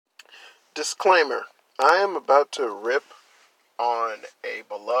Disclaimer: I am about to rip on a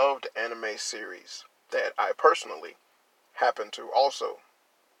beloved anime series that I personally happen to also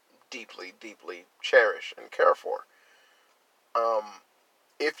deeply, deeply cherish and care for. Um,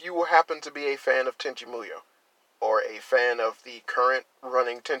 if you happen to be a fan of Tenchi Muyo or a fan of the current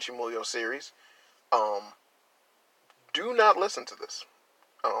running Tenchi Muyo series, um, do not listen to this.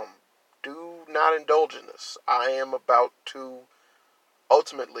 Um, do not indulge in this. I am about to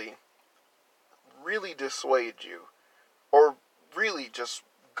ultimately really dissuade you, or really just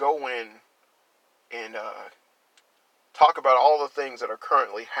go in and talk about all the things that are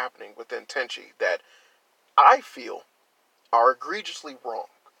currently happening within Tenchi that I feel are egregiously wrong.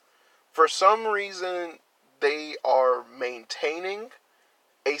 For some reason, they are maintaining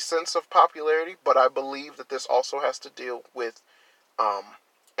a sense of popularity, but I believe that this also has to deal with um,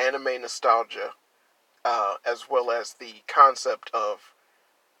 anime nostalgia, as well as the concept of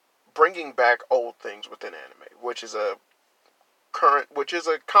bringing back old things within anime, which is a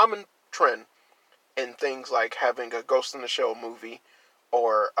common trend in things like having a Ghost in the Shell movie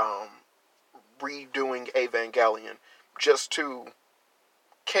or redoing Evangelion, just to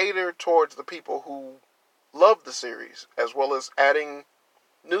cater towards the people who love the series, as well as adding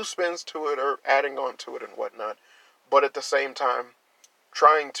new spins to it or adding on to it and whatnot. But at the same time,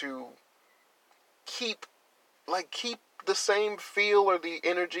 trying to keep keep the same feel or the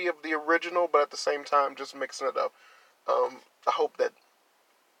energy of the original, but at the same time just mixing it up. I hope that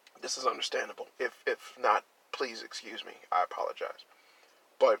this is understandable. If not, please excuse me. I apologize.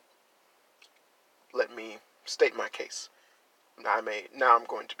 But let me state my case. Now I'm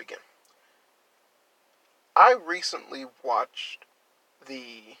going to begin. I recently watched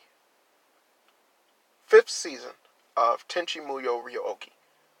the fifth season of Tenchi Muyo Ryoki.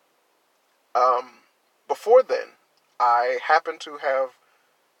 Um, Before then, I happened to have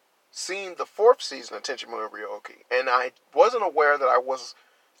seen the fourth season of Tenchi Muyo Ryoki, and I wasn't aware that I was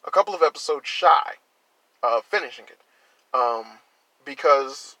a couple of episodes shy of finishing it. Um,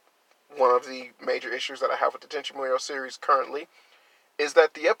 because one of the major issues that I have with the Tenchi Muyo series currently is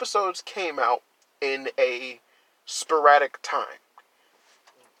that the episodes came out in a sporadic time.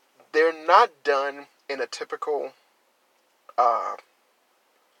 They're not done in a typical uh,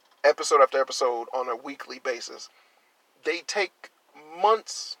 episode after episode on a weekly basis. They take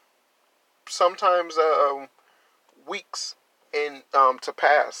months, sometimes weeks, in to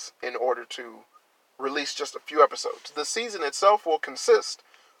pass in order to release just a few episodes. The season itself will consist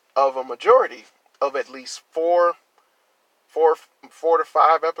of a majority of at least four, 4 to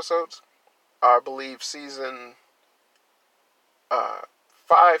 5 episodes. I believe season uh,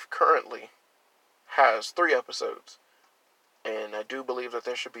 5 currently has 3 episodes, and I do believe that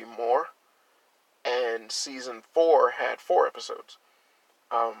there should be more. And season 4 had 4 episodes.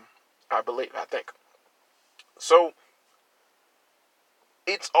 Um, I think. So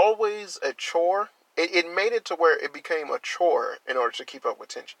it's always a chore. It made it to where it became a chore in order to keep up with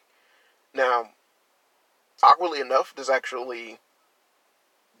Tenchi. Now, awkwardly enough, this actually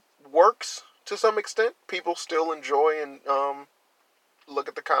works to some extent. People still enjoy and look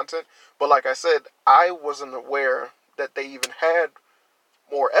at the content. But like I said, I wasn't aware that they even had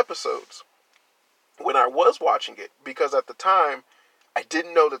more episodes when I was watching it, because at the time I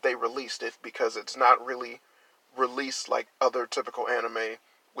didn't know that they released it, because it's not really released like other typical anime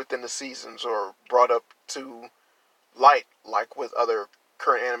within the seasons or brought up to light like with other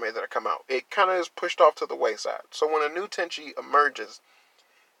current anime that have come out. It kind of is pushed off to the wayside. So when a new Tenchi emerges,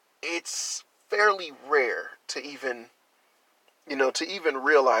 it's fairly rare to even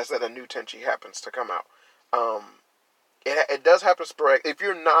realize that a new Tenchi happens to come out. Um, it does happen sporadic. If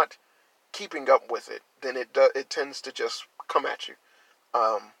you're not keeping up with it, then it tends to just come at you.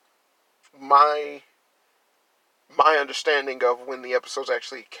 Um, my my understanding of when the episodes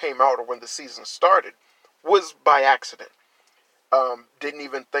actually came out or when the season started was by accident. Didn't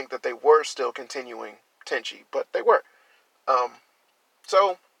even think that they were still continuing Tenchi, but they were. Um,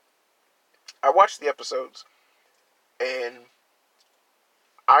 so I watched the episodes, and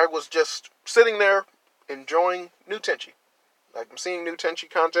I was just sitting there enjoying new Tenchi. Like, I'm seeing new Tenchi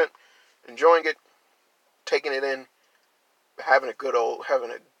content, enjoying it, taking it in, having a good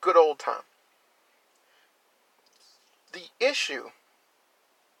old time. The issue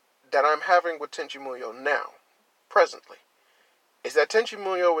that I'm having with Tenchi Muyo now, presently, is that Tenchi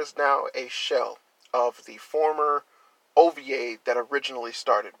Muyo is now a shell of the former OVA that originally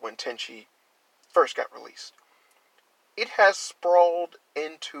started when Tenchi first got released. It has sprawled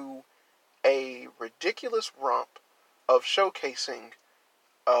into a ridiculous romp of showcasing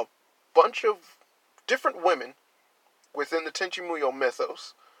a bunch of different women within the Tenchi Muyo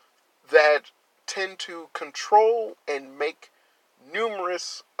mythos, that tend to control and make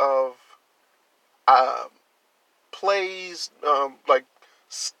numerous of uh, plays, like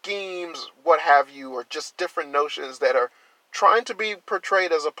schemes, what have you, or just different notions that are trying to be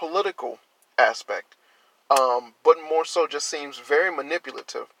portrayed as a political aspect, but more so just seems very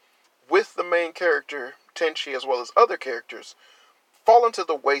manipulative, with the main character, Tenchi, as well as other characters, fallen to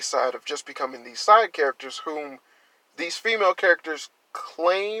the wayside of just becoming these side characters whom these female characters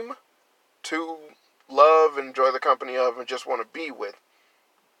claim to love and enjoy the company of and just want to be with.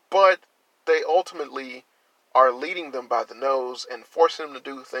 But they ultimately are leading them by the nose and forcing them to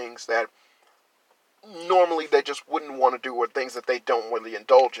do things that normally they just wouldn't want to do, or things that they don't really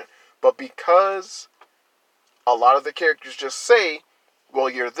indulge in. But because a lot of the characters just say, well,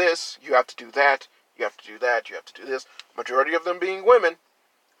 you're this, you have to do that, you have to do that, you have to do this, majority of them being women,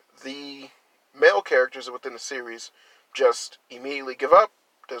 the male characters within the series just immediately give up.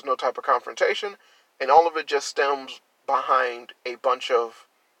 There's no type of confrontation, and all of it just stems behind a bunch of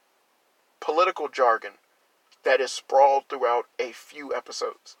political jargon that is sprawled throughout a few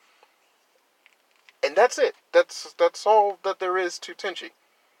episodes. And that's it. That's all that there is to Tenchi.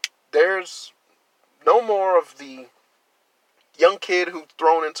 There's no more of the young kid who's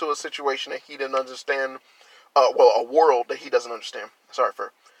thrown into a situation that he didn't understand. A world that he doesn't understand. Sorry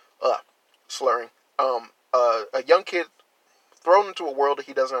for slurring. A young kid thrown into a world that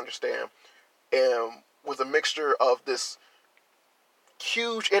he doesn't understand, and with a mixture of this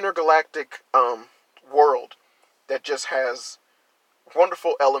huge intergalactic world that just has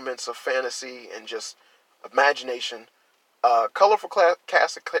wonderful elements of fantasy and just imagination. Colorful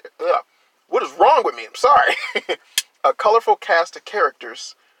cast of what is wrong with me? I'm sorry. A colorful cast of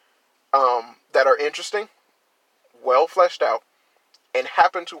characters that are interesting, well fleshed out, and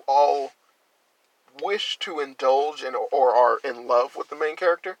happen to all wish to indulge in or are in love with the main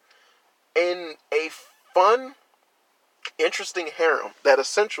character in a fun, interesting harem that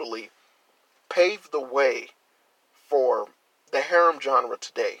essentially paved the way for the harem genre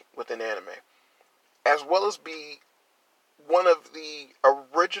today within anime, as well as be one of the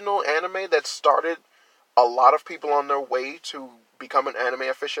original anime that started a lot of people on their way to becoming anime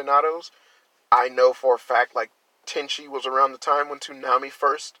aficionados. I know for a fact, like, Tenchi was around the time when Toonami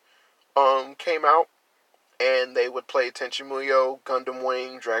first came out, and they would play Tenchi Muyo, Gundam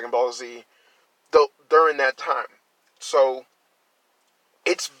Wing, Dragon Ball Z during that time. So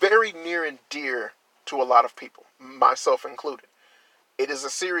it's very near and dear to a lot of people, myself included. It is a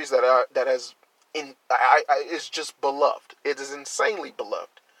series that has is just beloved. It is insanely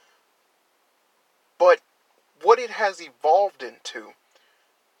beloved. But what it has evolved into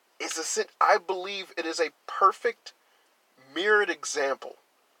I believe it is a perfect mirrored example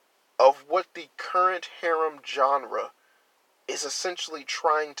of what the current harem genre is essentially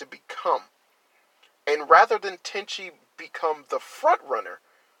trying to become. And rather than Tenchi become the front runner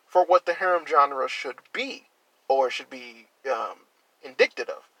for what the harem genre should be, or should be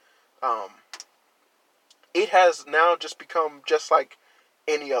indicative of, it has now just become just like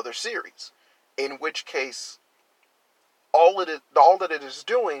any other series. In which case, all that it is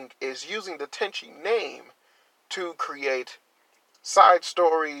doing is using the Tenchi name to create side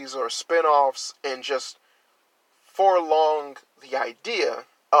stories or spin-offs, and just forlong the idea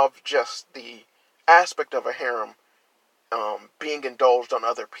of just the aspect of a harem being indulged on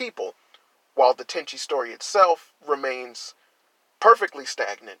other people, while the Tenchi story itself remains perfectly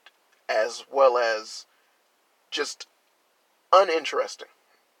stagnant, as well as just uninteresting.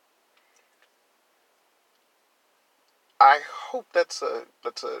 I hope that's a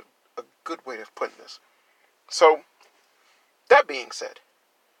good way of putting this. So, that being said,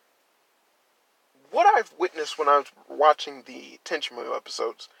 what I've witnessed when I was watching the Tenchi Muyo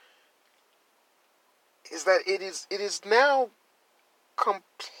episodes is that it is now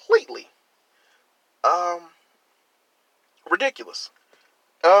completely ridiculous.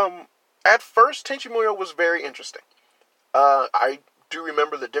 At first, Tenchi Muyo was very interesting. I do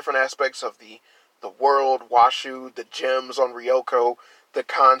remember the different aspects of the world, Washu, the gems on Ryoko, the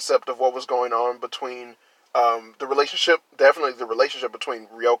concept of what was going on between the relationship, definitely the relationship between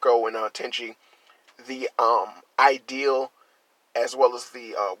Ryoko and Tenchi, the ideal, as well as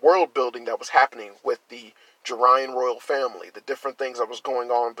the world building that was happening with the Jiraiyan royal family, the different things that was going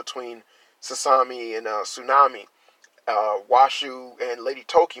on between Sasami and Tsunami, Washu and Lady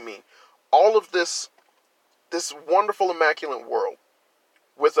Tokimi, all of this wonderful, immaculate world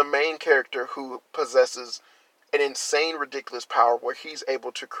with a main character who possesses an insane, ridiculous power where he's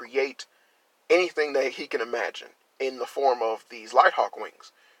able to create anything that he can imagine in the form of these Lighthawk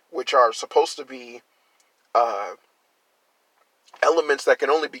wings, which are supposed to be elements that can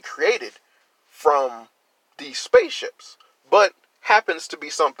only be created from these spaceships, but happens to be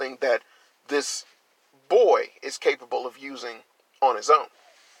something that this boy is capable of using on his own.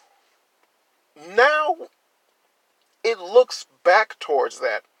 Now, it looks back towards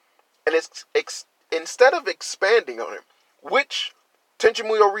that, and instead of expanding on it, which Tenchi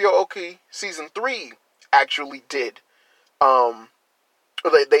Muyo Ryo-Oki Season 3 actually did.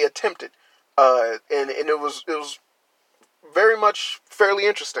 They attempted. And it was very much fairly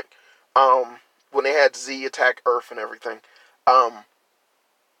interesting. When they had Z attack Earth and everything.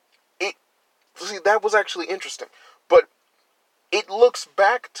 That was actually interesting. But it looks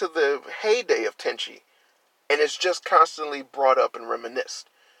back to the heyday of Tenchi, and it's just constantly brought up and reminisced.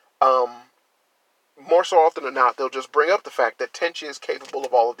 More so often than not, they'll just bring up the fact that Tenchi is capable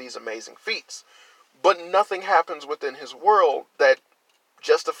of all of these amazing feats. But nothing happens within his world that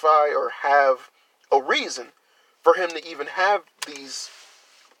justify or have a reason for him to even have these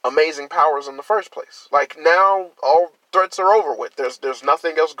amazing powers in the first place. Like, now, all threats are over with. There's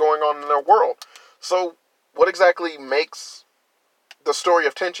nothing else going on in their world. So, what exactly makes the story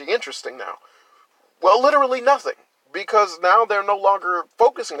of Tenchi interesting now? Well, literally nothing. Because now they're no longer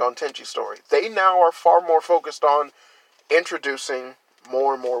focusing on Tenchi's story. They now are far more focused on introducing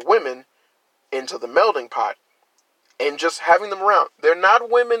more and more women into the melding pot and just having them around. They're not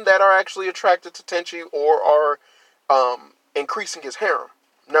women that are actually attracted to Tenchi or are increasing his harem.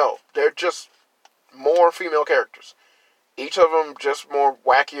 No, they're just more female characters. Each of them just more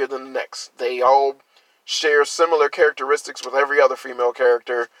wackier than the next. They all share similar characteristics with every other female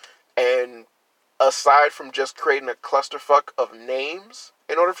character, and aside from just creating a clusterfuck of names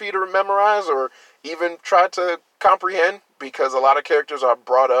in order for you to memorize or even try to comprehend, because a lot of characters are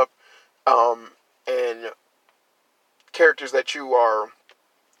brought up and characters that you are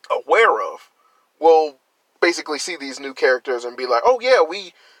aware of will basically see these new characters and be like, oh yeah,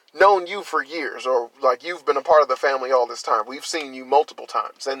 we known you for years, or like you've been a part of the family all this time. We've seen you multiple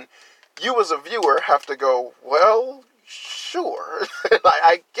times. And you as a viewer have to go, well, sure.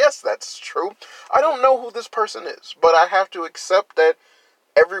 I guess that's true. I don't know who this person is, but I have to accept that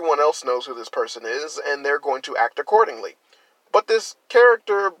everyone else knows who this person is, and they're going to act accordingly. But this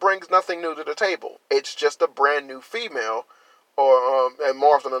character brings nothing new to the table. It's just a brand new female, or and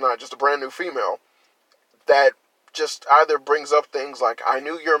more often than not, just a brand new female that just either brings up things like, I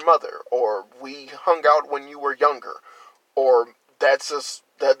knew your mother, or we hung out when you were younger, or that's as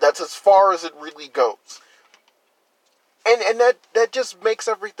far as it really goes. And that just makes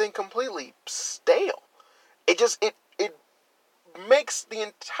everything completely stale. It makes the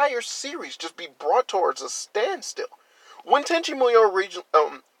entire series just be brought towards a standstill. When Tenchi Muyo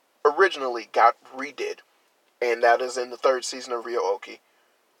originally got redid, and that is in the 3rd season of Ryo-Oki,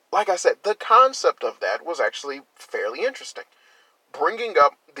 like I said, the concept of that was actually fairly interesting. Bringing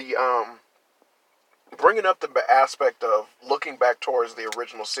up the aspect of looking back towards the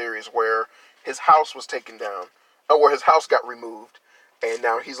original series where his house was taken down, or where his house got removed, and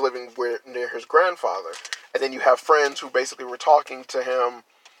now he's living near his grandfather. And then you have friends who basically were talking to him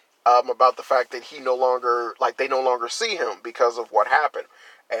about the fact that they no longer see him because of what happened.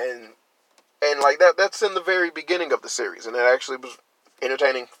 And like that's in the very beginning of the series, and it actually was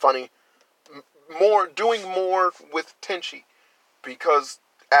entertaining, funny, doing more with Tenchi, because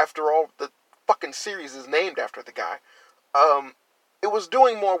after all, the fucking series is named after the guy. It was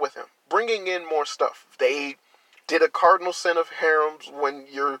doing more with him, bringing in more stuff. They did a cardinal sin of harems when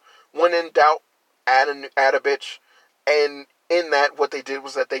in doubt, add a bitch, and in that, what they did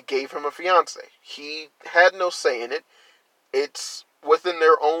was that they gave him a fiance. He had no say in it. It's within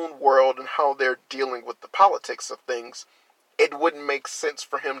their own world and how they're dealing with the politics of things. It wouldn't make sense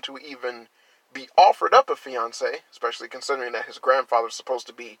for him to even be offered up a fiance, especially considering that his grandfather's supposed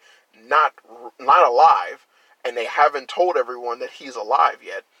to be not alive, and they haven't told everyone that he's alive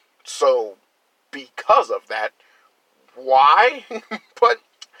yet. So, because of that, why? But,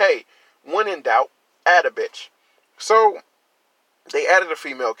 hey, when in doubt, add a bitch. So, they added a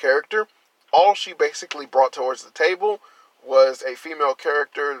female character. All she basically brought towards the table was a female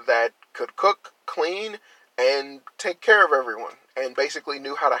character that could cook, clean, and take care of everyone, and basically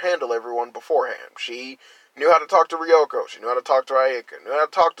knew how to handle everyone beforehand. She knew how to talk to Ryoko, she knew how to talk to Ayaka, knew how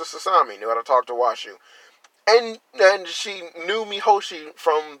to talk to Sasami, knew how to talk to Washu. And she knew Mihoshi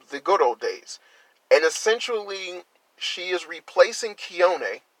from the good old days. And essentially, she is replacing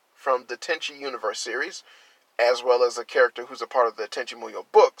Kiyone from the Tenchi Universe series, as well as a character who's a part of the Tenchi Muyo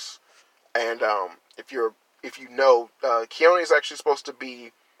books. And if you know, Kiyone is actually supposed to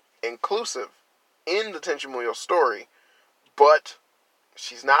be inclusive in the Tenchi Muyo story, but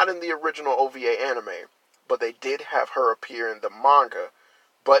she's not in the original OVA anime. but they did have her appear in the manga.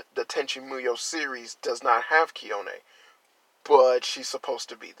 But the Tenchi Muyo series does not have Kione, but she's supposed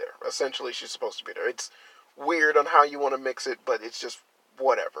to be there. Essentially, she's supposed to be there. It's weird on how you want to mix it, but it's just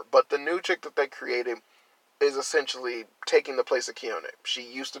whatever. But the new chick that they created is essentially taking the place of Kione. She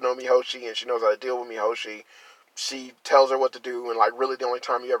used to know Mihoshi, and she knows how to deal with Mihoshi. She tells her what to do, and like really the only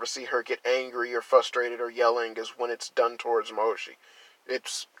time you ever see her get angry or frustrated or yelling is when it's done towards Mihoshi.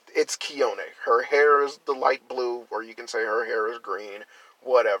 It's Kione. Her hair is the light blue, or you can say her hair is green,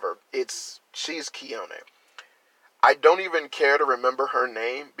 whatever. She's Kione. I don't even care to remember her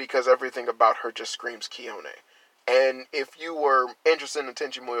name because everything about her just screams Kione. And if you were interested in the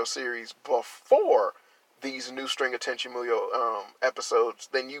Tenchi Muyo series before these new string of Tenchi Muyo episodes,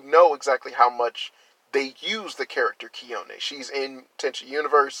 then you know exactly how much they use the character Kione. She's in Tenchi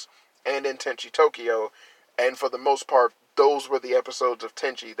Universe and in Tenchi Tokyo, and for the most part, those were the episodes of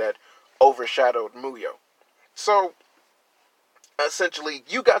Tenchi that overshadowed Muyo. So, essentially,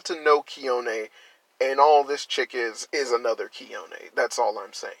 you got to know Kione, and all this chick is another Kione. That's all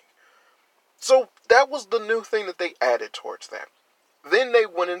I'm saying. So, that was the new thing that they added towards that. Then they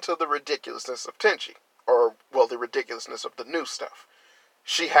went into the ridiculousness of Tenchi. Or, well, the ridiculousness of the new stuff.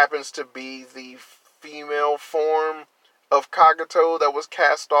 She happens to be the female form of Kagato that was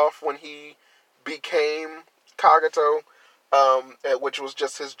cast off when he became Kagato, which was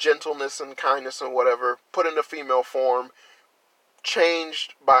just his gentleness and kindness and whatever, put in a female form,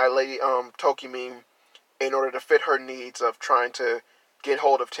 changed by Lady Tokimine in order to fit her needs of trying to get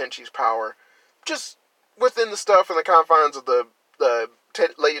hold of Tenchi's power, just within the stuff and the confines of the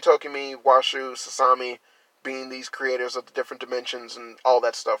Lady Tokimine, Washu, Sasami, being these creators of the different dimensions and all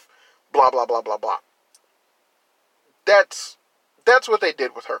that stuff, blah blah blah blah blah. That's what they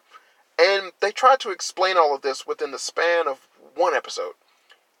did with her. And they tried to explain all of this within the span of one episode.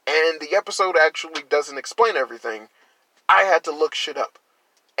 And the episode actually doesn't explain everything. I had to look shit up.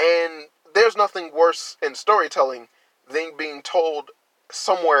 And there's nothing worse in storytelling than being told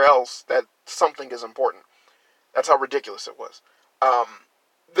somewhere else that something is important. That's how ridiculous it was.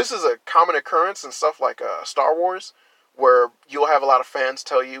 This is a common occurrence in stuff like Star Wars, where you'll have a lot of fans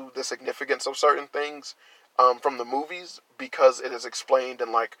tell you the significance of certain things from the movies because it is explained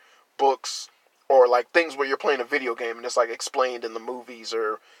in like books or like things where you're playing a video game and it's like explained in the movies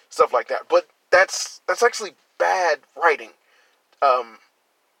or stuff like that. But that's actually bad writing.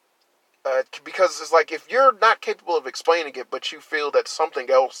 Because it's like if you're not capable of explaining it, but you feel that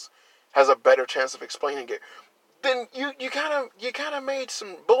something else has a better chance of explaining it, then you kind of made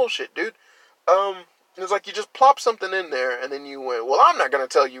some bullshit, dude. It's like you just plop something in there and then you went, well, I'm not gonna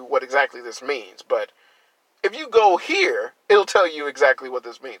tell you what exactly this means, but if you go here, it'll tell you exactly what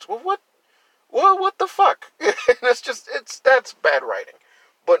this means. Well, what the fuck? That's bad writing.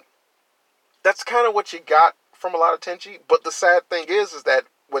 But that's kind of what you got from a lot of Tenchi. But the sad thing is that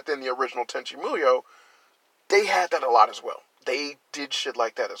within the original Tenchi Muyo, they had that a lot as well. They did shit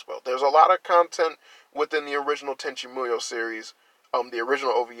like that as well. There's a lot of content within the original Tenchi Muyo series, the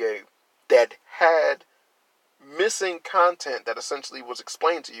original OVA, that had missing content that essentially was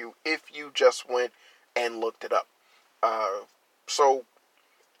explained to you if you just went and looked it up. So,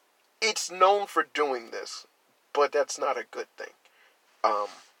 it's known for doing this, but that's not a good thing.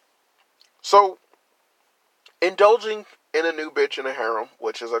 So, indulging in a new bitch in a harem,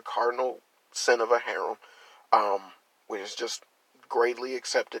 which is a cardinal sin of a harem, which is just greatly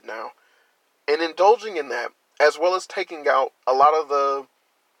accepted now, and indulging in that, as well as taking out a lot of the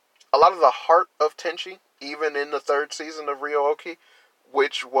heart of Tenchi, even in the third season of Ryo-Oki,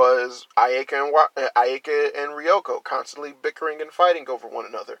 which was Ayeka and Ryoko constantly bickering and fighting over one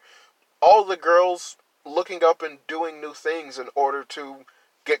another. All the girls looking up and doing new things in order to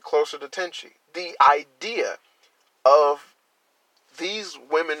get closer to Tenchi. The idea of these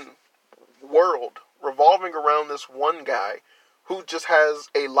women world revolving around this one guy who just has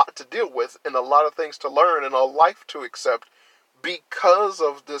a lot to deal with and a lot of things to learn and a life to accept because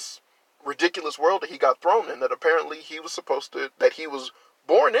of this ridiculous world that he got thrown in that apparently he was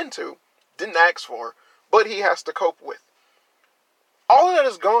born into, didn't ask for, but he has to cope with. All of that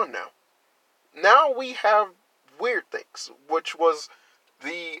is gone now. Now we have weird things, which was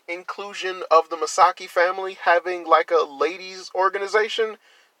the inclusion of the Masaki family having like a ladies organization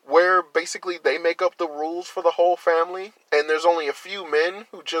where basically they make up the rules for the whole family, and there's only a few men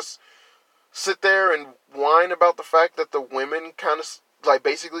who just sit there and whine about the fact that the women kind of like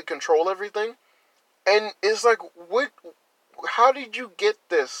basically control everything. And it's like, how did you get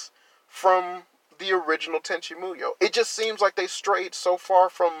this from the original Tenchi Muyo? It just seems like they strayed so far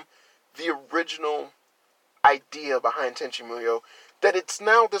from the original idea behind Tenchi Muyo that it's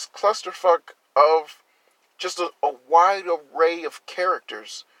now this clusterfuck of just a wide array of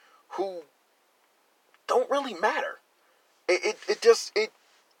characters who don't really matter.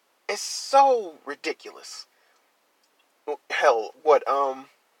 It's so ridiculous. Hell, what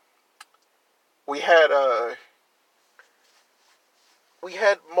we had we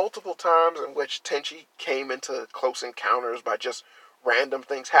had multiple times in which Tenchi came into close encounters by just random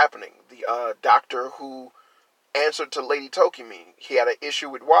things happening. The doctor who answered to Lady Tokimi, he had an issue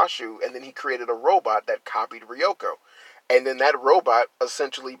with Washu, and then he created a robot that copied Ryoko. And then that robot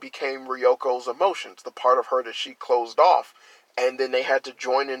essentially became Ryoko's emotions, the part of her that she closed off. And then they had to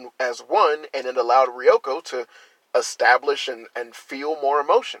join in as one, and it allowed Ryoko to establish and feel more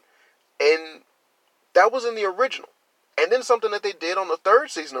emotion. And that was in the original. And then something that they did on the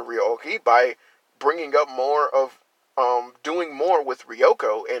third season of Ryo-Ohki by bringing up more of, doing more with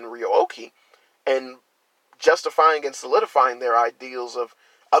Ryoko and Ryo-Ohki, and justifying and solidifying their ideals of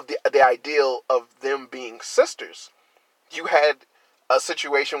the ideal of them being sisters. You had a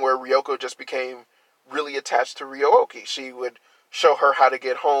situation where Ryoko just became really attached to Ryo-Ohki. She would show her how to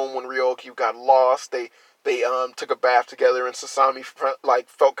get home when Ryo-Ohki got lost. They took a bath together, and Sasami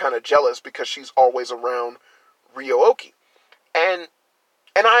felt kind of jealous because she's always around Ryo-Ohki. And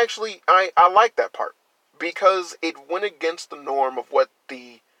I like that part because it went against the norm of what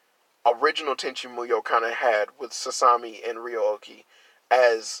the original Tenchi Muyo kind of had with Sasami and Ryo-Ohki,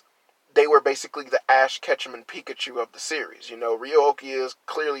 as they were basically the Ash Ketchum and Pikachu of the series. You know, Ryo-Ohki is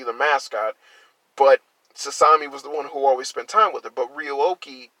clearly the mascot, but Sasami was the one who always spent time with her. But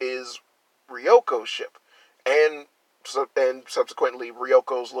Ryo-Ohki is Ryoko's ship, and subsequently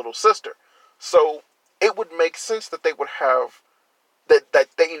Ryoko's little sister. So it would make sense that they would have that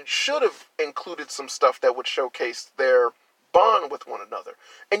they should have included some stuff that would showcase their bond with one another.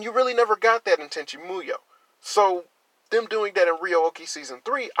 And you really never got that in Tenchi Muyo. So them doing that in Ryo-Ohki Season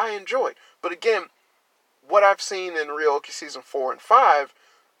 3, I enjoyed. But again, what I've seen in Ryo-Ohki Season 4 and 5,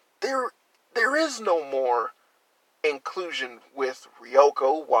 there is no more inclusion with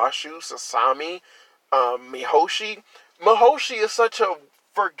Ryoko, Washu, Sasami, Mihoshi. Mihoshi is such a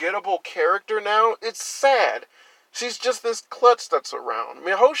forgettable character now. It's sad. She's just this klutz that's around.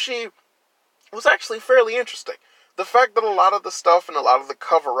 Mihoshi was actually fairly interesting. The fact that a lot of the stuff and a lot of the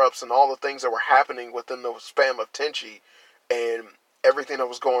cover-ups and all the things that were happening within the spam of Tenchi and everything that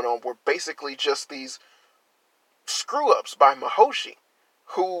was going on were basically just these screw-ups by Mihoshi,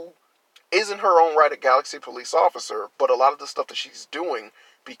 who is in her own right a Galaxy Police officer, but a lot of the stuff that she's doing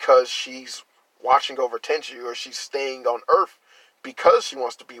because she's watching over Tenchi or she's staying on Earth because she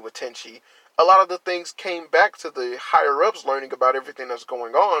wants to be with Tenchi, a lot of the things came back to the higher-ups learning about everything that's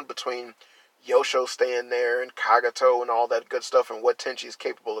going on between Yosho staying there and Kagato and all that good stuff and what Tenchi is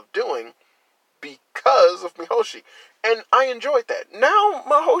capable of doing because of Mihoshi. And I enjoyed that. Now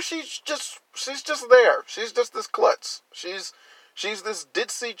Mahoshi's she's just there. She's just this klutz. She's this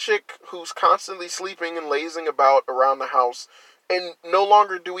ditzy chick who's constantly sleeping and lazing about around the house. And no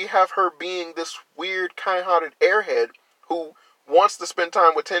longer do we have her being this weird, kind-hearted airhead who wants to spend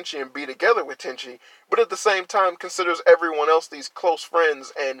time with Tenchi and be together with Tenchi, but at the same time considers everyone else these close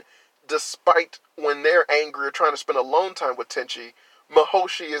friends, and despite when they're angry or trying to spend alone time with Tenchi,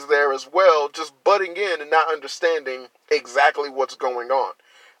 Mihoshi is there as well, just butting in and not understanding exactly what's going on.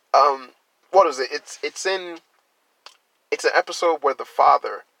 What is it? It's an episode where the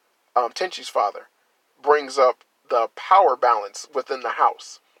father, Tenchi's father, brings up the power balance within the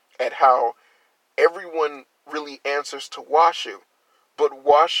house and how everyone really answers to Washu, but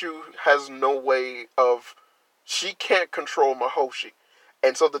Washu has no way of, she can't control Mihoshi.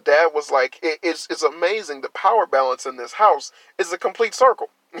 And so the dad was like, it's amazing, the power balance in this house is a complete circle.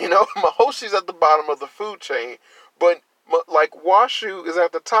 You know, Mahoshi's at the bottom of the food chain, but like Washu is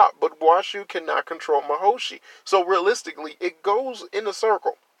at the top, but Washu cannot control Mihoshi. So realistically, it goes in a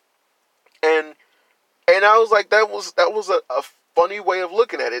circle. And I was like, that was a funny way of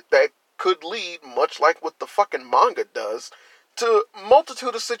looking at it that could lead, much like what the fucking manga does, to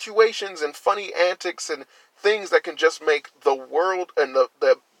multitude of situations and funny antics and things that can just make the world and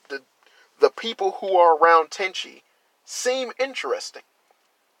the people who are around Tenchi seem interesting.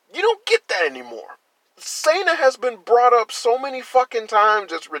 You don't get that anymore. Seina has been brought up so many fucking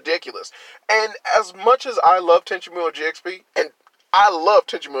times, it's ridiculous. And as much as I love Tenchi Muyo GXP, and I love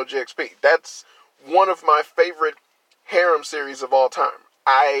Tenchi Muyo GXP, that's one of my favorite harem series of all time.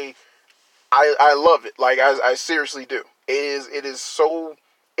 I love it. Like, I seriously do. It's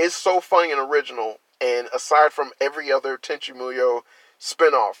so funny and original. And aside from every other Tenchi Muyo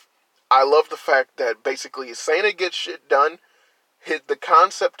spinoff, I love the fact that basically Seina gets shit done. The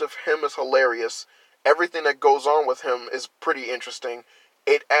concept of him is hilarious. Everything that goes on with him is pretty interesting.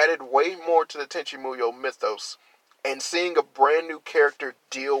 It added way more to the Tenchi Muyo mythos, and seeing a brand new character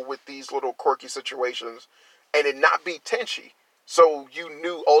deal with these little quirky situations, and it not be Tenchi, so you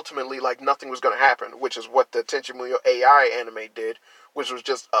knew ultimately like nothing was going to happen, which is what the Tenchi Muyo AI anime did, which was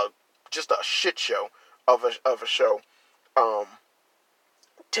just a shit show of a show. Um,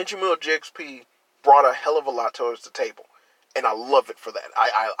 Tenchi Muyo GXP brought a hell of a lot towards the table, and I love it for that.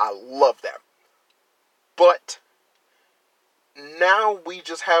 I love that. But now we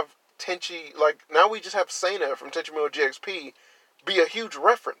just have now we just have Seina from Tenchi Muyo GXP be a huge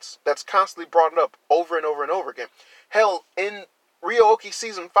reference that's constantly brought up over and over and over again. Hell, in Ryo-Oki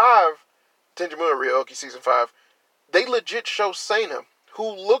Season 5, Tenchi Muyo Ryo-Oki Season 5, they legit show Seina, who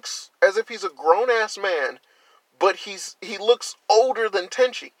looks as if he's a grown-ass man, but he looks older than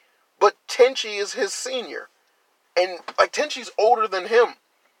Tenchi. But Tenchi is his senior. And, like, Tenchi's older than him.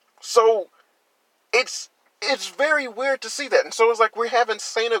 So, it's very weird to see that. And so it's like we're having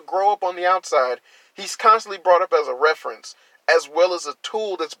Seina grow up on the outside. He's constantly brought up as a reference, as well as a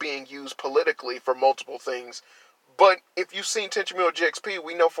tool that's being used politically for multiple things. But if you've seen Tenchi Muyo GXP,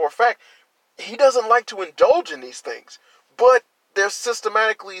 we know for a fact he doesn't like to indulge in these things. But they're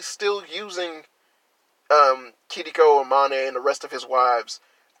systematically still using Kiriko, Amane, and the rest of his wives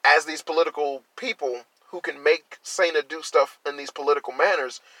as these political people who can make Seina do stuff in these political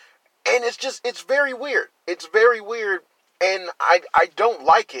manners. And it's very weird. It's very weird, and I don't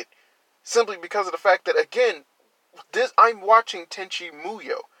like it, simply because of the fact that, again, I'm watching Tenchi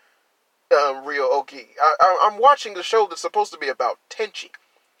Muyo, Ryo-Oki. I'm watching the show that's supposed to be about Tenchi.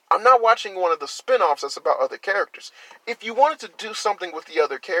 I'm not watching one of the spin-offs that's about other characters. If you wanted to do something with the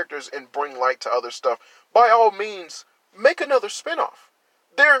other characters and bring light to other stuff, by all means, make another spin-off.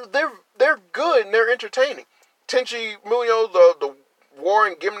 They're good and they're entertaining. Tenchi Muyo, the War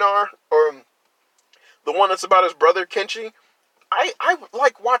in Gimnar, or the one that's about his brother Kenshi, I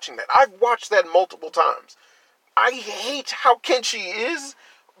like watching that. I've watched that multiple times. I hate how Kenshi is,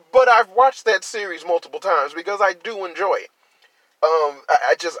 but I've watched that series multiple times because I do enjoy it.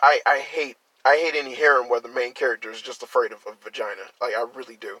 I hate any harem where the main character is just afraid of vagina. Like, I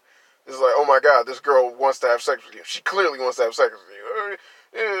really do. It's like, oh my god, this girl wants to have sex with you. She clearly wants to have sex with you.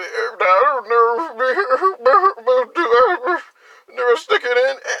 Never stick it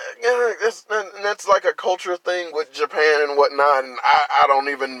in. That's like a culture thing with Japan and whatnot, and I don't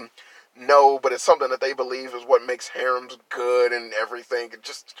even know, but it's something that they believe is what makes harems good and everything. It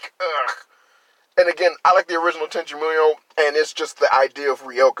just, ugh. And again, I like the original Tenchi Muyo, and it's just the idea of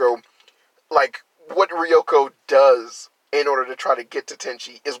Ryoko. Like, what Ryoko does in order to try to get to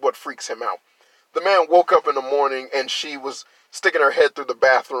Tenchi is what freaks him out. The man woke up in the morning and she was sticking her head through the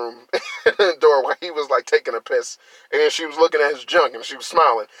bathroom door while he was like taking a piss, and she was looking at his junk and she was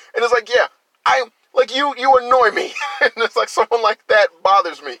smiling. And it's like, yeah, you annoy me. And it's like, someone like that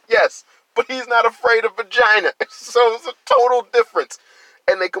bothers me. Yes, but he's not afraid of vagina. So it's a total difference.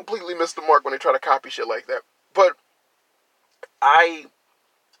 And they completely missed the mark when they try to copy shit like that. But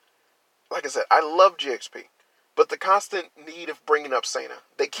like I said, I love GXP. But the constant need of bringing up Seina,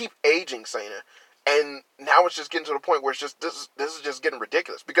 they keep aging Seina, and now it's just getting to the point where it's just this is just getting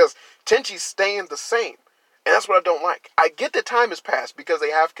ridiculous because Tenchi's staying the same, and that's what I don't like. I get that time has passed because they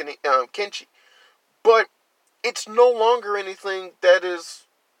have Kenshi, but it's no longer anything that is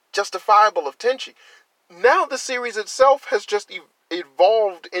justifiable of Tenchi. Now the series itself has just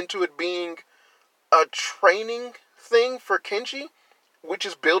evolved into it being a training thing for Kenshi, which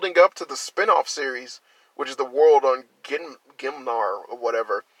is building up to the spin-off series, which is the world on Gimnar or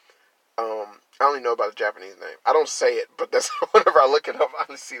whatever. I only know about the Japanese name. I don't say it, but that's whenever I look it up, I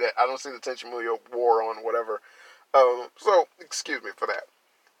don't see that. I don't see the Tenchi Muyo war on whatever. So excuse me for that.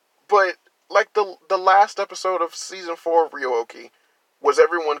 But like the last episode of season 4 of Ryo-Oki was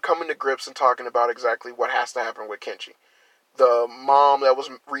everyone coming to grips and talking about exactly what has to happen with Kenshi. The mom that was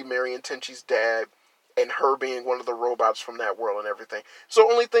remarrying Tenchi's dad, and her being one of the robots from that world and everything. So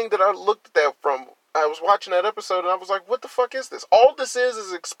the only thing that I looked at that from, I was watching that episode and I was like, what the fuck is this? All this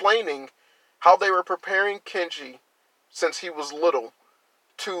is explaining how they were preparing Kenshi since he was little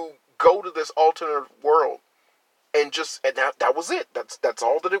to go to this alternate world. And that was it. That's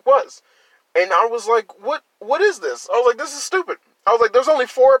all that it was. And I was like, what is this? I was like, this is stupid. I was like, there's only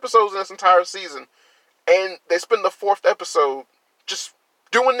 4 episodes in this entire season, and they spend the 4th episode just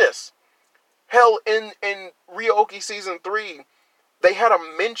doing this. Hell, in Ryo-Oki season 3, they had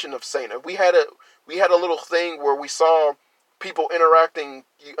a mention of Seina. We had a little thing where we saw people interacting,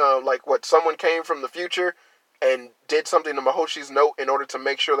 like what, someone came from the future and did something to Mahoshi's note in order to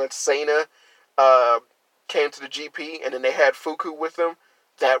make sure that Seina came to the GP, and then they had Fuku with them.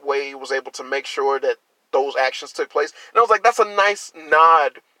 That way, he was able to make sure that those actions took place. And I was like, that's a nice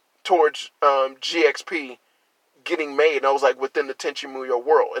nod towards GXP getting made. And I was like, within the Tenchi Muyo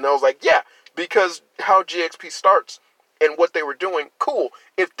world. And I was like, yeah, because how GXP starts and what they were doing, cool.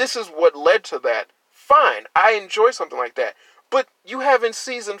 If this is what led to that, fine. I enjoy something like that. But you have in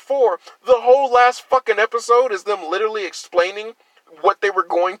season 4, the whole last fucking episode is them literally explaining what they were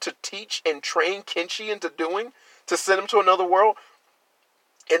going to teach and train Kenshi into doing to send him to another world.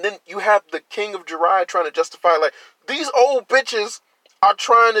 And then you have the king of Jirai trying to justify, like, these old bitches are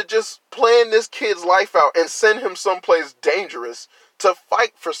trying to just plan this kid's life out and send him someplace dangerous to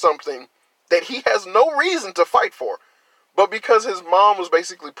fight for something that he has no reason to fight for. But because his mom was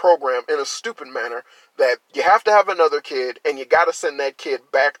basically programmed in a stupid manner that you have to have another kid and you got to send that kid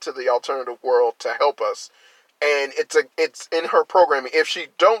back to the alternative world to help us. And it's in her programming. If she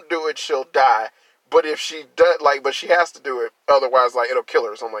don't do it, she'll die. But if she does, but she has to do it. Otherwise, it'll kill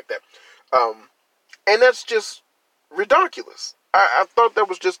her or something like that. And that's just ridiculous. I thought that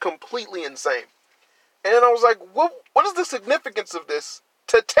was just completely insane. And then I was like, what is the significance of this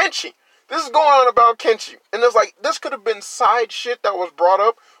to Tenchi? This is going on about Kenshi. And it's like, this could have been side shit that was brought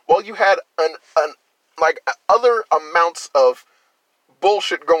up while you had other amounts of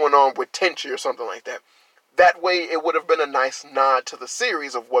bullshit going on with Tenchi or something like that. That way, it would have been a nice nod to the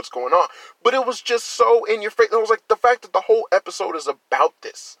series of what's going on. But it was just so in your face. It was like, the fact that the whole episode is about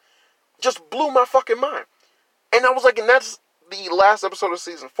this just blew my fucking mind. And I was like, and that's the last episode of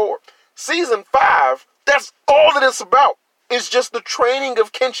season 4. Season 5, that's all that it's about. It's just the training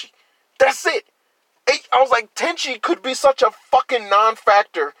of Kenshi. That's it. I was like, Tenchi could be such a fucking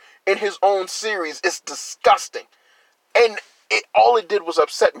non-factor in his own series. It's disgusting. And all it did was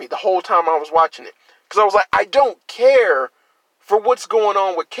upset me the whole time I was watching it. Because I was like, I don't care for what's going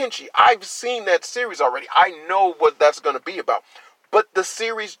on with Kenshi. I've seen that series already. I know what that's going to be about. But the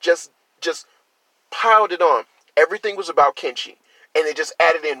series just piled it on. Everything was about Kenshi. And they just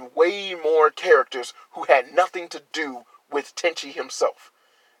added in way more characters who had nothing to do with Tenchi himself.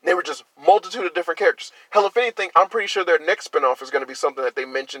 They were just multitude of different characters. Hell, if anything, I'm pretty sure their next spinoff is going to be something that they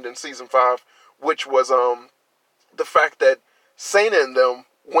mentioned in season 5, which was the fact that Seina and them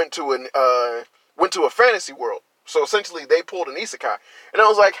went to a fantasy world. So essentially, they pulled an isekai. And I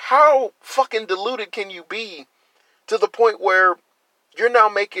was like, how fucking deluded can you be to the point where you're now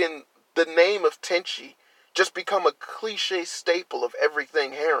making the name of Tenchi just become a cliche staple of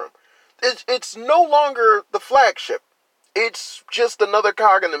everything harem? It's no longer the flagship. It's just another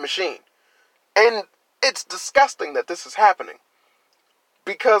cog in the machine. And it's disgusting that this is happening.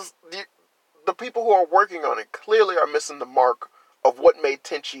 Because the people who are working on it clearly are missing the mark of what made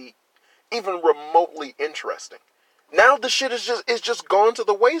Tenchi even remotely interesting. Now the shit is just gone to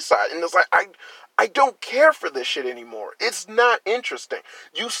the wayside. And it's like, I don't care for this shit anymore. It's not interesting.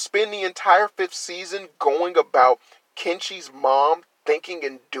 You spend the entire 5th season going about Kenshi's mom thinking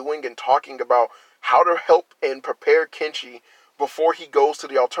and doing and talking about how to help and prepare Kenshi before he goes to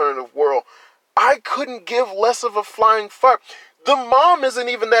the alternative world. I couldn't give less of a flying fuck. The mom isn't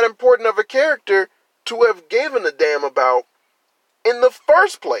even that important of a character to have given a damn about in the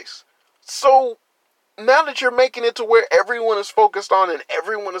first place. So now that you're making it to where everyone is focused on and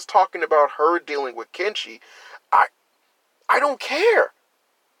everyone is talking about her dealing with Kenshi, I don't care.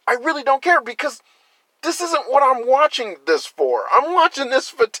 I really don't care, because this isn't what I'm watching this for. I'm watching this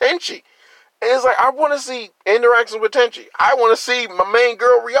for Tenchi. And it's like, I want to see interactions with Tenchi. I want to see my main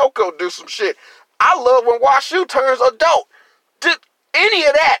girl Ryoko do some shit. I love when Washu turns adult. Did any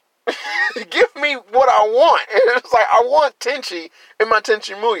of that. Give me what I want. And it's like, I want Tenchi in my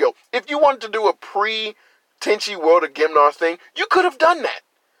Tenchi Muyo. If you wanted to do a pre-Tenchi World of Gymnar thing, you could have done that.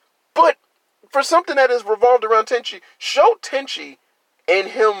 But for something that is revolved around Tenchi, show Tenchi and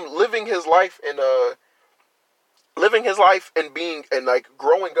him living his life and being and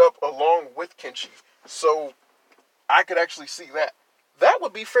growing up along with Kenshi, so I could actually see that. That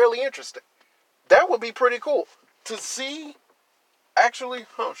would be fairly interesting. That would be pretty cool to see. Actually,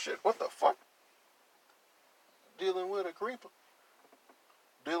 oh shit, what the fuck? Dealing with a creeper,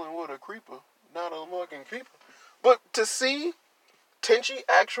 not a fucking creeper. But to see Tenchi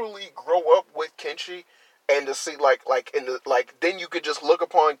actually grow up with Kenshi, and to see then you could just look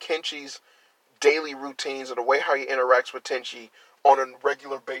upon Kenshi's daily routines and the way how he interacts with Tenchi on a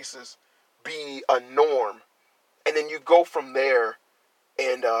regular basis be a norm, and then you go from there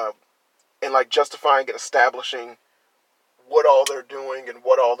and justifying and establishing what all they're doing and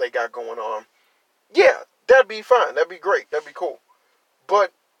what all they got going on. Yeah, that'd be fine. That'd be great. That'd be cool.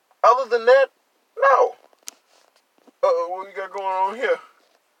 But other than that, no. What we got going on here?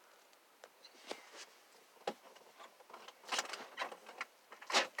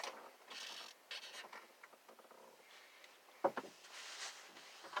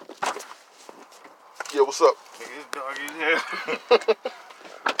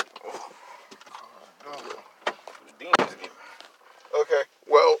 Okay.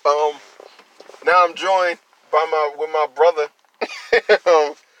 Well, now I'm joined by my brother.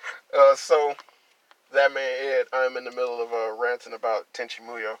 So that man Ed, I'm in the middle of ranting about Tenchi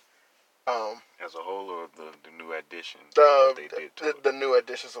Muyo. As a whole, or the new addition, The what they did to it? the new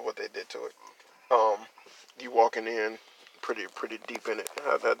additions of what they did to it. You walking in pretty deep in it.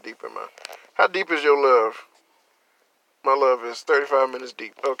 How deep am I? How deep is your love? My love is 35 minutes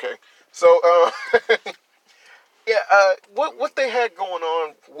deep. Okay. So yeah, what they had going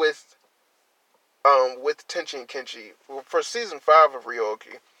on with Tenchi and Kenchi for season 5 of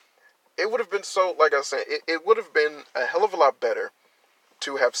Ryoki, it would have been so, like I was saying, it would have been a hell of a lot better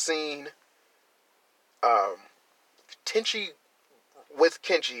to have seen um, Tenchi with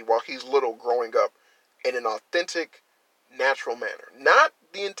Kenchi while he's little growing up in an authentic, natural manner. Not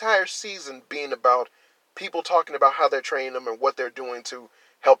the entire season being about people talking about how they're training him and what they're doing to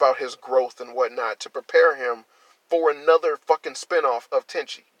help out his growth and whatnot to prepare him for another fucking spinoff of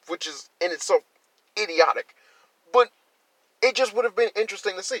Tenchi, which is in itself idiotic. But it just would have been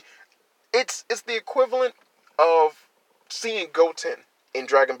interesting to see. It's the equivalent of seeing Goten in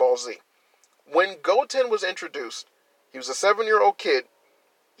Dragon Ball Z. When Goten was introduced, he was a 7-year-old kid.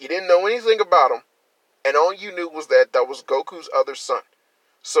 You didn't know anything about him, and all you knew was that was Goku's other son.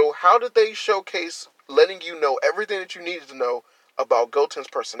 So how did they showcase letting you know everything that you needed to know about Goten's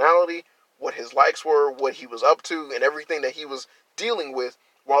personality, what his likes were, what he was up to, and everything that he was dealing with,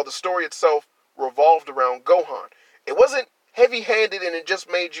 while the story itself revolved around Gohan? It wasn't heavy-handed and it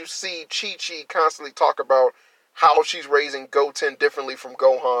just made you see Chi-Chi constantly talk about how she's raising Goten differently from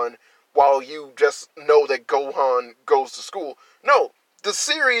Gohan, while you just know that Gohan goes to school. No, the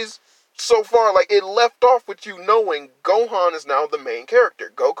series so far, like, it left off with you knowing Gohan is now the main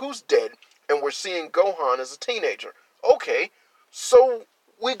character. Goku's dead, and we're seeing Gohan as a teenager. Okay, so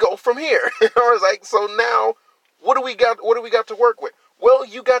we go from here. I was like, so now, what do we got? What do we got to work with? Well,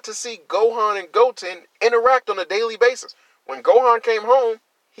 you got to see Gohan and Goten interact on a daily basis. When Gohan came home,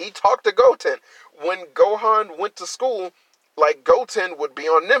 he talked to Goten. When Gohan went to school, like, Goten would be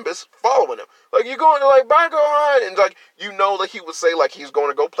on Nimbus following him. Like, you going to, like, bye Gohan? And, like, you know that he would say, like, he's going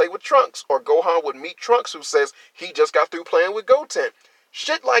to go play with Trunks. Or Gohan would meet Trunks, who says he just got through playing with Goten.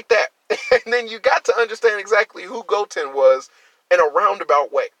 Shit like that. And then you got to understand exactly who Goten was in a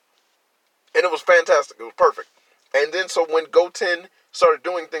roundabout way. And it was fantastic. It was perfect. And then so when Goten started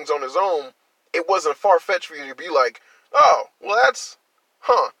doing things on his own, it wasn't far-fetched for you to be like, oh, well, that's,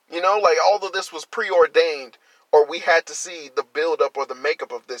 you know, like, all of this was preordained, or we had to see the build-up or the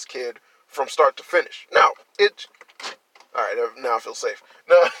makeup of this kid from start to finish. Now, all right, now I feel safe.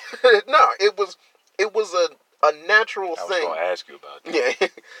 No, no, it was a natural thing. I was going to ask you about that. Yeah,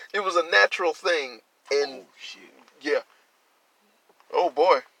 it was a natural thing. And, oh, shit. Yeah. Oh,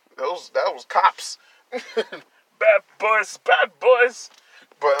 boy. That was cops. Bad boys.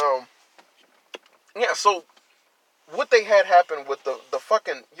 But, yeah, so what they had happen with the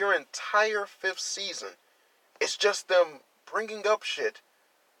fucking, your entire 5th season is just them bringing up shit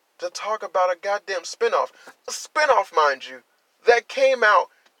to talk about a goddamn spinoff. A spinoff, mind you, that came out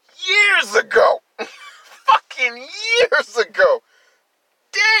years ago. Fucking years ago.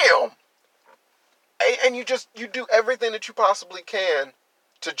 Damn. And you do everything that you possibly can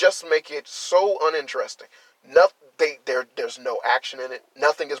to just make it so uninteresting. There's no action in it.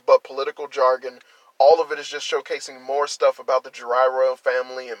 Nothing is but political jargon. All of it is just showcasing more stuff about the Jirai royal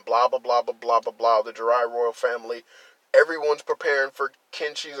family and blah, blah, blah, blah, blah, blah, blah, the Jirai royal family. Everyone's preparing for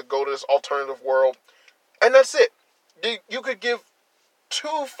Kenshi to go to this alternative world. And that's it. You could give 2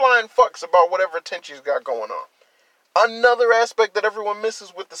 flying fucks about whatever Tenchi's got going on. Another aspect that everyone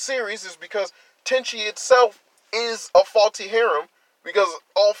misses with the series is because Tenchi itself is a faulty harem, because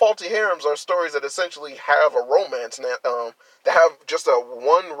all faulty harems are stories that essentially have a romance, that have just a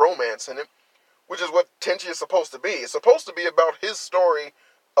one romance in it, which is what Tenchi is supposed to be. It's supposed to be about his story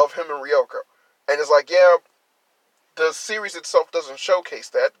of him and Ryoko. And it's like, yeah, the series itself doesn't showcase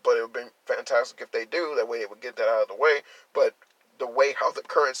that, but it would be fantastic if they do. That way it would get that out of the way. But the way how the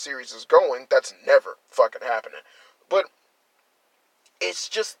current series is going, that's never fucking happening. But it's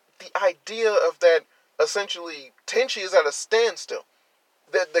just the idea of that essentially Tenchi is at a standstill.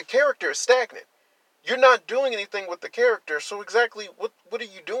 The character is stagnant. You're not doing anything with the character, so exactly what are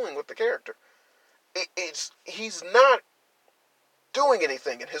you doing with the character? He's not doing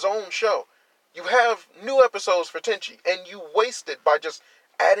anything in his own show. You have new episodes for Tenchi, and you waste it by just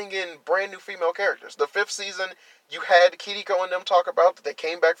adding in brand new female characters. The 5th season, you had Kiriko and them talk about that they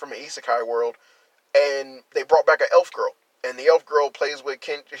came back from an isekai world, and they brought back an elf girl. And the elf girl plays with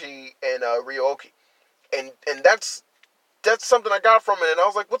Kenshi and Ryoki. And that's that's something I got from it, and I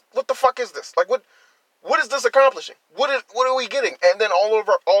was like, what the fuck is this? Like, what is this accomplishing? What are we getting? And then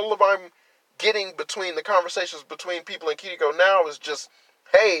all of I'm getting between the conversations between people in Kiriko now is just,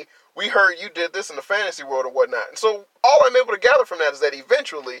 hey, we heard you did this in the fantasy world or whatnot. And so all I'm able to gather from that is that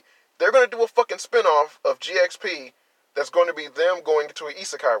eventually they're going to do a fucking spinoff of GXP that's going to be them going into an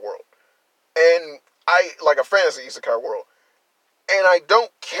isekai world. And like a fantasy isekai world. And I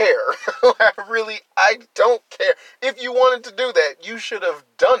don't care. I don't care. If you wanted to do that, you should have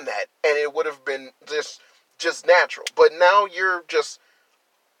done that, and it would have been just natural. But now you're just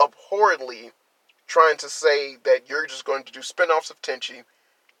abhorrently trying to say that you're just going to do spin-offs of Tenchi.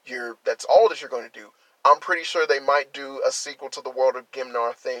 That's all that you're going to do. I'm pretty sure they might do a sequel to the World of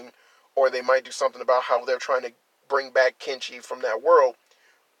Gimnar thing, or they might do something about how they're trying to bring back Kenshi from that world,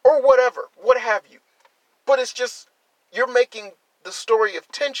 or whatever, what have you. But it's just, you're making the story of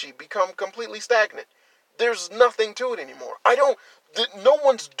Tenchi become completely stagnant. There's nothing to it anymore. No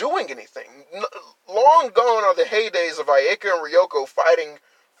one's doing anything. Long gone are the heydays of Ayeka and Ryoko fighting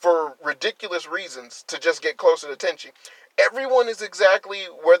for ridiculous reasons to just get closer to Tenchi. Everyone is exactly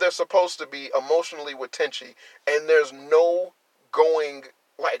where they're supposed to be emotionally with Tenchi, and there's no going,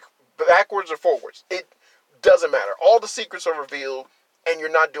 like, backwards or forwards. It doesn't matter. All the secrets are revealed, and you're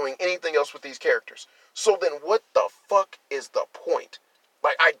not doing anything else with these characters. So then what the fuck is the point?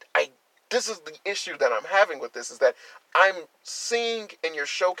 Like, this is the issue that I'm having with this, is that I'm seeing and you're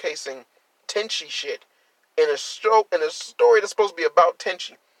showcasing Tenchi shit in a story that's supposed to be about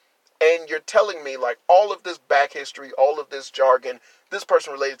Tenchi. And you're telling me, like, all of this back history, all of this jargon, this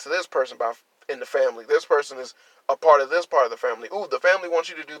person related to this person in the family, this person is a part of this part of the family. Ooh, the family wants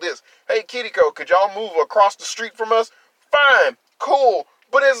you to do this. Hey, Kiriko, could y'all move across the street from us? Fine, cool.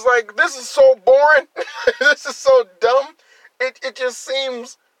 But it's like, this is so boring. This is so dumb. It just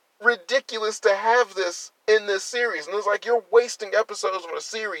seems ridiculous to have this in this series. And it's like, you're wasting episodes of a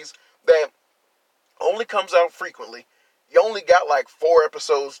series that only comes out frequently. You only got like 4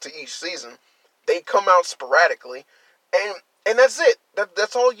 episodes to each season. They come out sporadically. And that's it.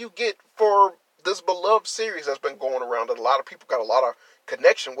 That's all you get for this beloved series that's been going around that a lot of people got a lot of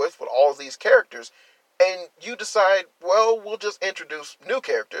connection with all of these characters. And you decide, well, we'll just introduce new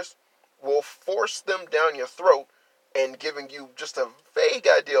characters. We'll force them down your throat and giving you just a vague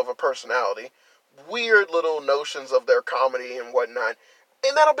idea of a personality. Weird little notions of their comedy and whatnot.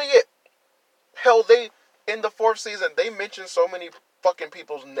 And that'll be it. Hell, in the 4th season, they mentioned so many fucking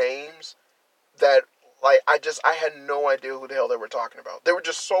people's names that, like, I had no idea who the hell they were talking about. There were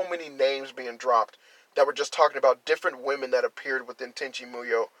just so many names being dropped that were just talking about different women that appeared within Tenchi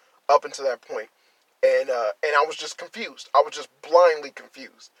Muyo up until that point. And I was just confused. I was just blindly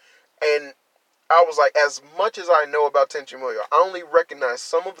confused. And I was like, as much as I know about Tenchi Muyo, I only recognize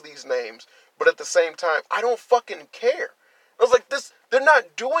some of these names, but at the same time, I don't fucking care. I was like, they're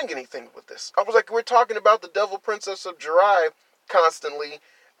not doing anything with this. I was like, we're talking about the Devil Princess of Jirai constantly,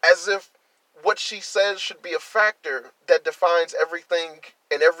 as if what she says should be a factor that defines everything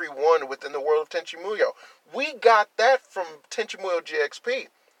and everyone within the world of Tenchi Muyo. We got that from Tenchi Muyo GXP.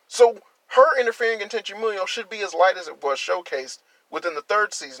 So her interfering in Tenchi Muyo should be as light as it was showcased within the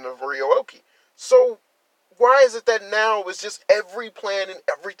 3rd season of Ryooki. So why is it that now it's just every plan and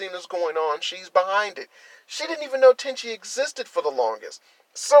everything that's going on, she's behind it? She didn't even know Tenchi existed for the longest.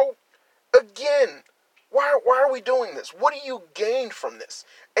 So, again, why are we doing this? What do you gain from this?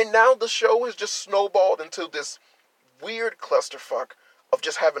 And now the show has just snowballed into this weird clusterfuck of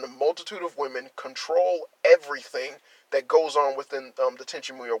just having a multitude of women control everything that goes on within the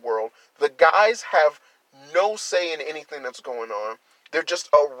Tenchi Muyo world. The guys have no say in anything that's going on. They're just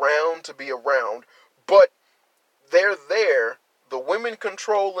around to be around. But they're there. The women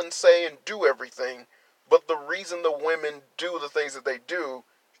control and say and do everything. But the reason the women do the things that they do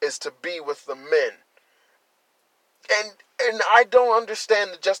is to be with the men. And I don't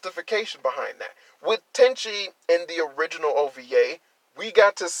understand the justification behind that. With Tenchi in the original OVA, we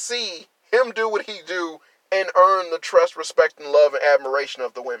got to see him do what he do and earn the trust, respect, and love and admiration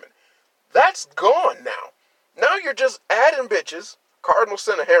of the women. That's gone now. Now you're just adding bitches, Cardinal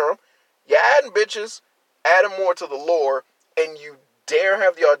Sin and Harem. You're adding bitches, adding more to the lore, and you dare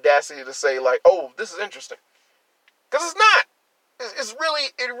have the audacity to say, like, oh, this is interesting. Because it's not.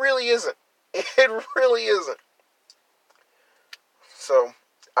 It really isn't. It really isn't. So,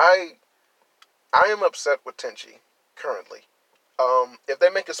 I am upset with Tenchi, currently. If they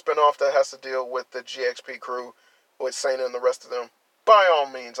make a spinoff that has to deal with the GXP crew, with Sana and the rest of them, by all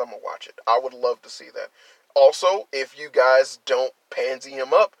means, I'm going to watch it. I would love to see that. Also, if you guys don't pansy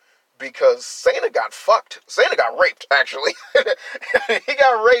him up, because Sana got fucked. Sana got raped, actually. He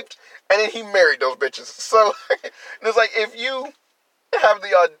got raped, and then he married those bitches. So it's like if you have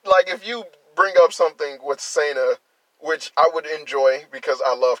the if you bring up something with Sana, which I would enjoy because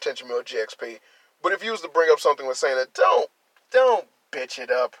I love Tenchi Muyo GXP, but if you was to bring up something with Sana, don't bitch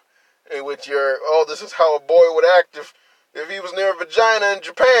it up with your this is how a boy would act if he was near a vagina in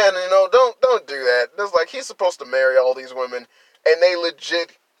Japan. Don't do that. It's like he's supposed to marry all these women, and they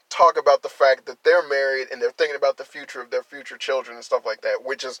legit talk about the fact that they're married and they're thinking about the future of their future children and stuff like that,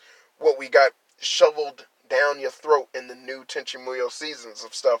 which is what we got shoveled down your throat in the new Tenchi Muyo seasons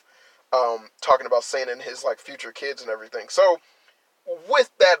of stuff, talking about Sana and his future kids and everything. So with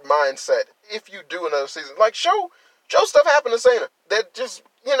that mindset, if you do another season, show stuff happen to Sana. That just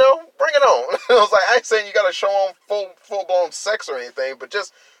bring it on. I was like, I ain't saying you gotta show on full blown sex or anything, but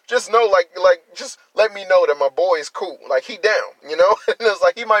just know just let me know that my boy is cool. He down, And it's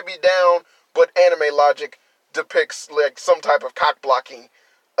like he might be down, but anime logic depicts some type of cock blocking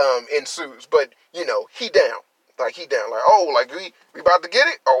ensues. But he down. He down. We about to get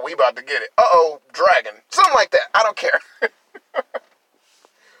it? Oh, we about to get it. Dragon. Something like that. I don't care.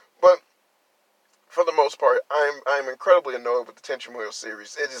 But for the most part, I'm incredibly annoyed with the Tenchi Muyo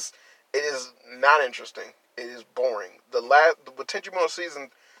series. It is not interesting. It is boring. With Tenchi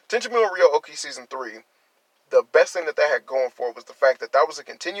Muyo Ryo-Oki season 3, the best thing that had going for it was the fact that was a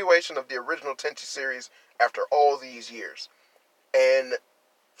continuation of the original Tenchi series after all these years. And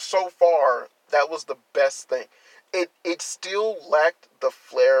so far, that was the best thing. It still lacked the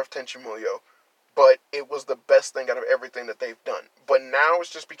flair of Tenchi Muyo, but it was the best thing out of everything that they've done. But now it's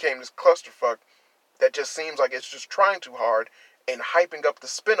just became this clusterfuck that just seems like it's just trying too hard and hyping up the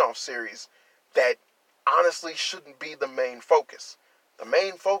spin-off series that honestly shouldn't be the main focus. The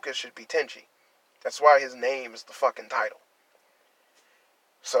main focus should be Tenchi. That's why his name is the fucking title.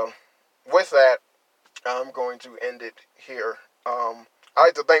 So, with that, I'm going to end it here. I'd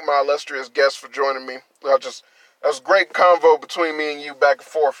like to thank my illustrious guests for joining me. That was a great convo between me and you back and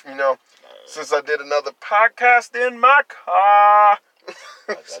forth, since I did another podcast in my car.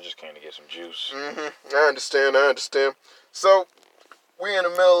 I just came to get some juice. I understand. So, we're in the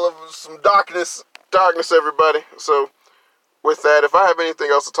middle of some darkness, everybody. So, with that, if I have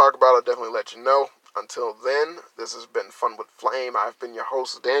anything else to talk about, I'll definitely let you know. Until then, this has been Fun with Flame. I've been your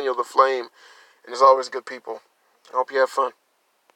host, Daniel the Flame. And as always, good people, I hope you have fun.